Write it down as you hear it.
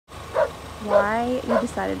why you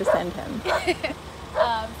decided to send him.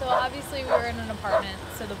 So obviously we were in an apartment,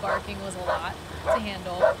 so the barking was a lot to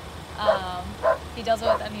handle. He does it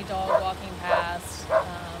with any dog walking past.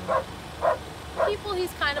 People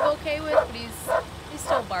he's kind of okay with, but he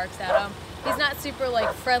still barks at them. He's not super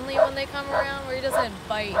like friendly when they come around, where he doesn't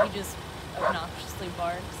bite, he just obnoxiously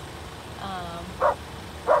barks.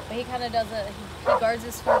 But he kind of does it, he guards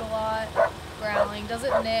his food a lot, growling,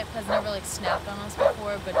 doesn't nip, has never like snapped on us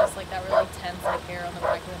before, but just like that really tense like hair on the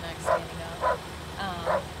back of the neck standing up.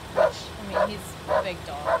 Which, I mean, he's a big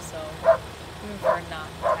dog, so we prefer not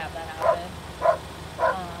to have that happen.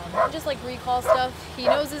 Just like recall stuff. He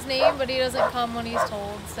knows his name, but he doesn't come when he's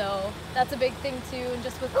told, so that's a big thing too. And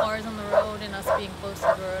just with cars on the road and us being close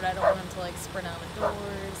to the road, I don't want him to like sprint out of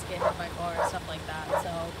doors, get hit by cars, stuff like that.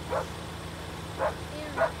 So,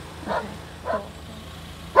 yeah. Okay, cool.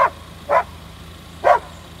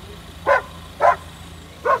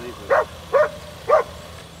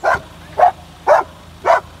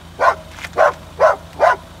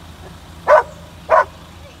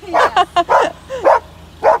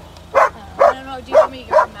 Do you want me to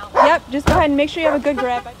get him out? Yep, just go ahead and make sure you have a good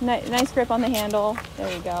grip. Nice grip on the handle.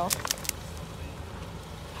 There you go.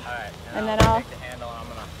 Alright, and then I'll take the handle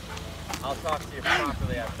and I'll talk to you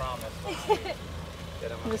properly, I promise.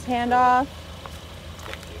 Just hand off.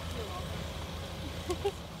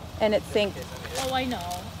 And it sinks. Oh, I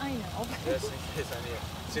know. Just in case I need it.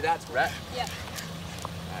 See, that's Reyk? Yeah.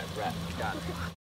 Alright, Reyk, got it.